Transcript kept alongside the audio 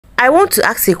I want to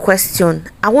ask a question.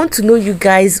 I want to know you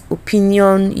guys'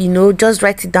 opinion. Just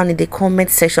write it down in the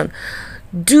comment section.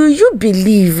 Do you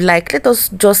believe, like, let us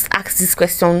just ask this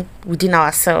question within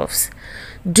ourselves.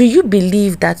 Do you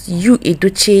believe that YUL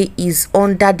EDOCHIE is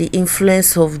under the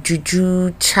influence of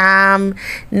juju, charm,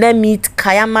 name it,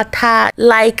 kayamata?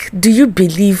 Like, do you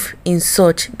believe in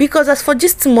such? Because as for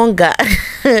this manga,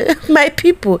 my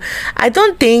people, I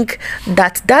don't think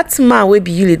that man will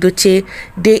be YUL EDOCHIE,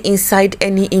 they inside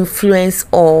any influence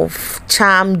of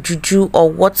charm, juju,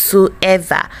 or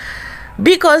whatsoever.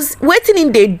 Because wetin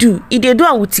in they do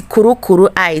am with the koro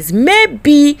eyes.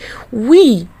 Maybe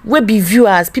we be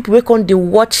viewers, people we can they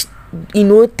watch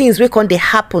things we can they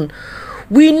happen,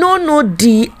 we know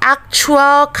the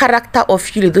actual character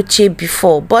of YUL EDOCHIE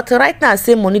before, but right now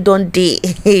say money don't they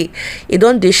it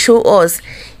don't they show us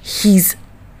his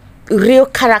real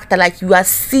character. Like, you are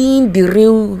seeing the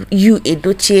real YUL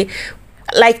EDOCHIE,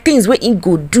 like things we in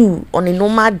go do on a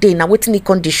normal day. Now wetin he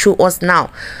can they show us now.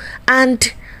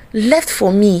 And left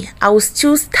for me, I will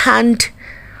still stand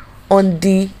on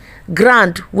the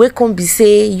ground where can be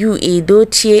say YUL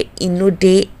EDOCHIE no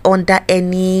dey under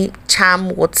any charm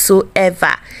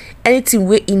whatsoever. Anything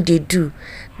we in they do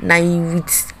now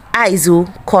with eyes,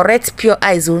 correct pure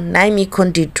eyes, now me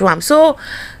can dey do am. So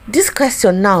this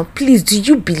question now, please, do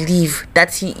you believe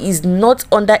that he is not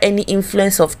under any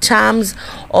influence of charms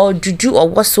or juju or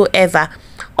whatsoever?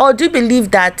 Or do you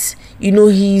believe that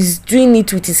he's doing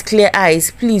it with his clear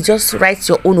eyes? Please just write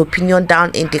your own opinion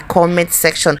down in the comment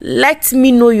section. Let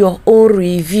me know your own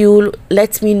review.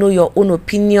 Let me know your own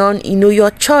opinion, your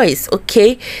choice.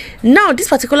 Okay, now this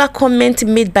particular comment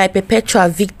made by Perpetual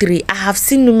Victory, I have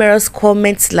seen numerous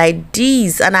comments like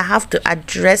these and I have to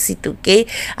address it. Okay,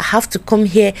 I have to come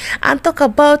here and talk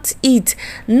about it.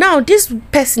 Now this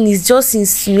person is just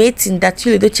insinuating that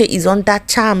YUL EDOCHIE is under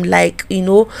charm, like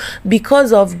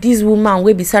because of this woman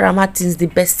will be Sarah Martins, the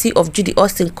bestie of Judy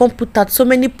Austin, come put out so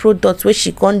many products where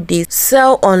she can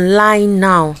sell online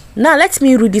now. Now let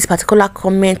me read this particular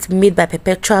comment made by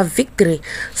Perpetual Victory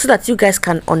so that you guys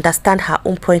can understand her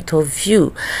own point of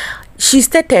view. She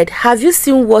stated, "Have you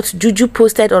seen what Juju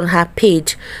posted on her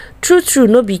page? True,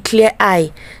 no be clear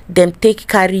eye them take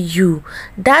carry you.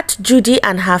 That Judy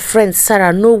and her friend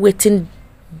Sarah no waiting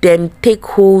them take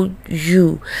hold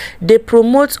you. They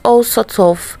promote all sorts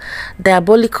of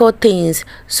diabolical things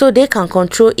so they can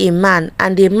control a man,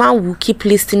 and the man will keep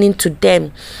listening to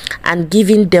them and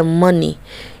giving them money.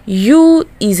 You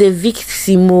is a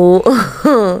victim."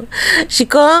 She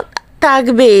called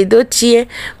tag me EDOCHIE.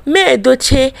 Me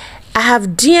EDOCHIE, I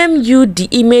have DM you the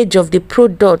image of the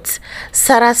products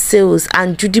Sarah sells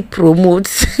and Judy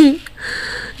promotes.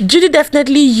 Judy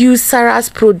definitely used Sarah's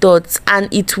products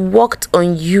and it worked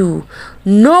on you.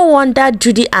 No wonder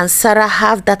Judy and Sarah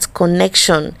have that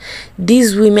connection.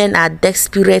 These women are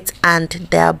desperate and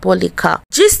diabolical.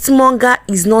 Gist manga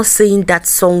is not saying that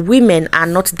some women are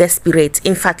not desperate.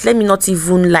 In fact, let me not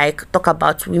even talk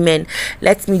about women.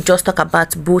 Let me just talk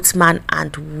about both man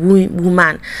and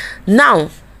woman.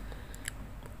 Now,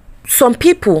 some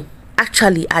people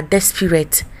actually are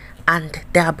desperate and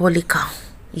diabolical.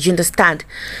 You understand?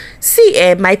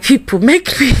 See, my people,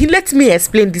 let me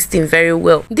explain this thing very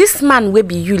well. This man will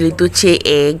be YUL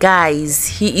EDOCHIE, guys.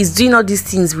 He is doing all these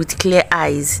things with clear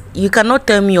eyes. You cannot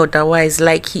tell me otherwise.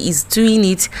 Like, he is doing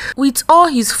it with all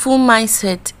his full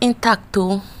mindset intact.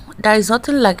 There is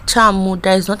nothing like charm.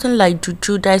 There is nothing like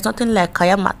juju. There is nothing like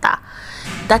kayamata.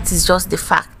 That is just the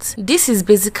fact. This is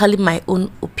basically my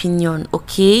own opinion,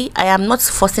 okay? I am not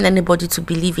forcing anybody to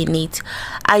believe in it.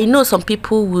 I know some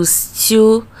people will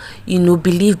still,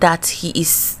 believe that he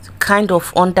is kind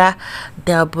of under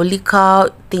diabolical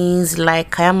things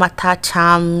like kayamata,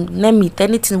 charm, name it,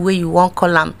 anything where you want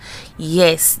call them.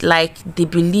 Yes, like they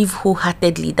believe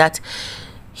wholeheartedly that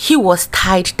he was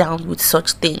tied down with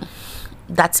such thing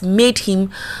that made him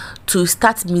to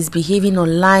start misbehaving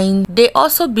online. They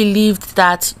also believed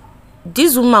that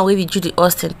this woman with Judy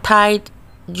Austin tied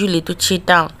YUL EDOCHIE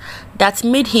down, that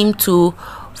made him to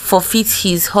forfeit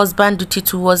his husband duty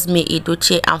towards May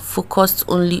EDOCHIE and focused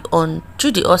only on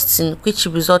Judy Austin, which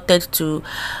resulted to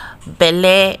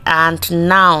Bele, and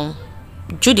now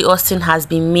Judy Austin has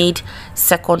been made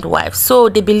second wife. So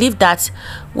they believe that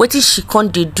what she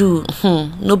can't do,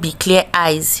 no be clear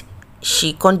eyes,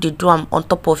 she can't do on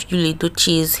top of YUL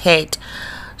EDOCHIE's head.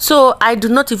 So I do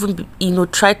not even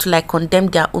try to condemn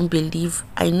their own belief.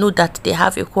 I know that they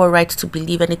have equal right to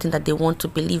believe anything that they want to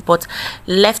believe, but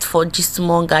left for gist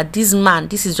manga, this man,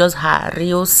 this is just her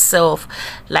real self.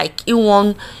 Like, he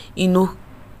won't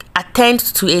attend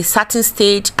to a certain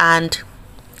stage and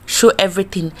show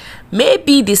everything.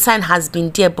 Maybe the sign has been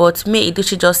there, but May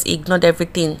EDOCHIE just ignored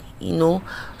everything. you know,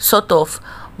 sort of.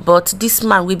 But this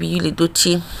man will be YUL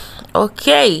EDOCHIE.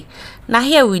 Okay, now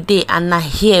here we dey, and now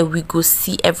here we go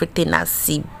see everything as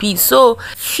it be. So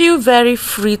feel very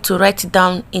free to write it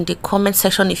down in the comment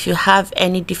section if you have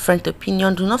any different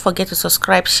opinion. Do not forget to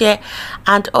subscribe, share,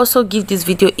 and also give this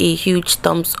video a huge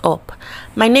thumbs up.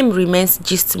 My name remains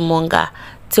Gistmonger.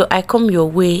 Till I come your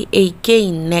way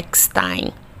again next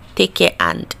time. Take care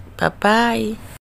and bye bye.